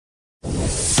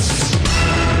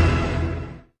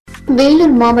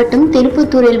வேலூர் மாவட்டம்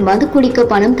திருப்பத்தூரில் மது குடிக்க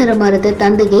பணம் தர மறுத்த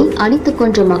தந்தையை அடித்துக்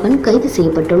கொன்ற மகன் கைது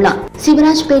செய்யப்பட்டுள்ளார்.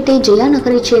 சிவராஜ்பேட்டை ஜெயா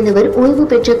நகரைச் சேர்ந்தவர் ஓய்வு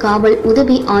பெற்ற காவல்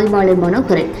உதவி ஆய்வாளர்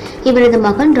மனோகரன். இவரது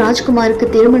மகன் ராஜ்குமாருக்கு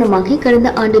திருமணமாகி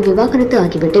கடந்த ஆண்டு விவாகரத்து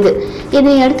ஆகிவிட்டது.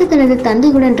 இதனையடுத்து தனது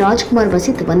தந்தையுடன் ராஜ்குமார்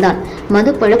வசித்து வந்தார்.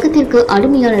 மது பழக்கத்திற்கு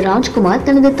அடிமையான ராஜ்குமார்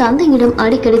தனது தந்தையிடம்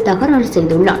அடிக்கடி தகராறு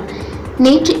செய்துள்ளார்.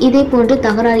 நேற்று இதேபோன்று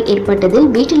தகராறு ஏற்பட்டதில்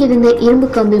வீட்டில் இருந்த இரும்பு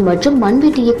கம்பி மற்றும்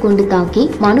மண்வெட்டியை கொண்டு தாக்கி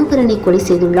மனோகரனை கொலை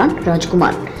செய்துள்ளான்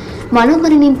ராஜ்குமார்.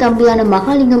 மனோகரனின் தம்பியான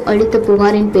மகாலிங்கம் அளித்த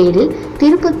புகாரின் பேரில்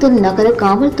திருப்பத்தூர் நகர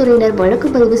காவல்துறையினர் வழக்கு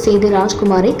பதிவு செய்து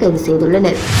ராஜ்குமாரை கைது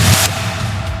செய்துள்ளனர்.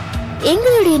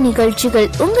 எங்களுடைய நிகழ்ச்சிகள்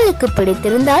உங்களுக்கு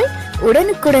பிடித்திருந்தால்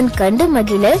உடனுக்குடன் கண்டு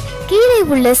மகிழ கீழே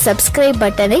உள்ள சப்ஸ்கிரைப்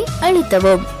பட்டனை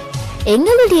அழுத்தவும்.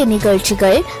 எங்களுடைய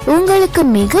நிகழ்ச்சிகள் உங்களுக்கு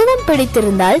மிகவும்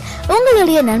பிடித்திருந்தால்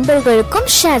உங்களுடைய நண்பர்களுக்கும்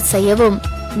ஷேர் செய்யவும்.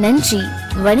 நன்றி,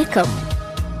 வணக்கம்.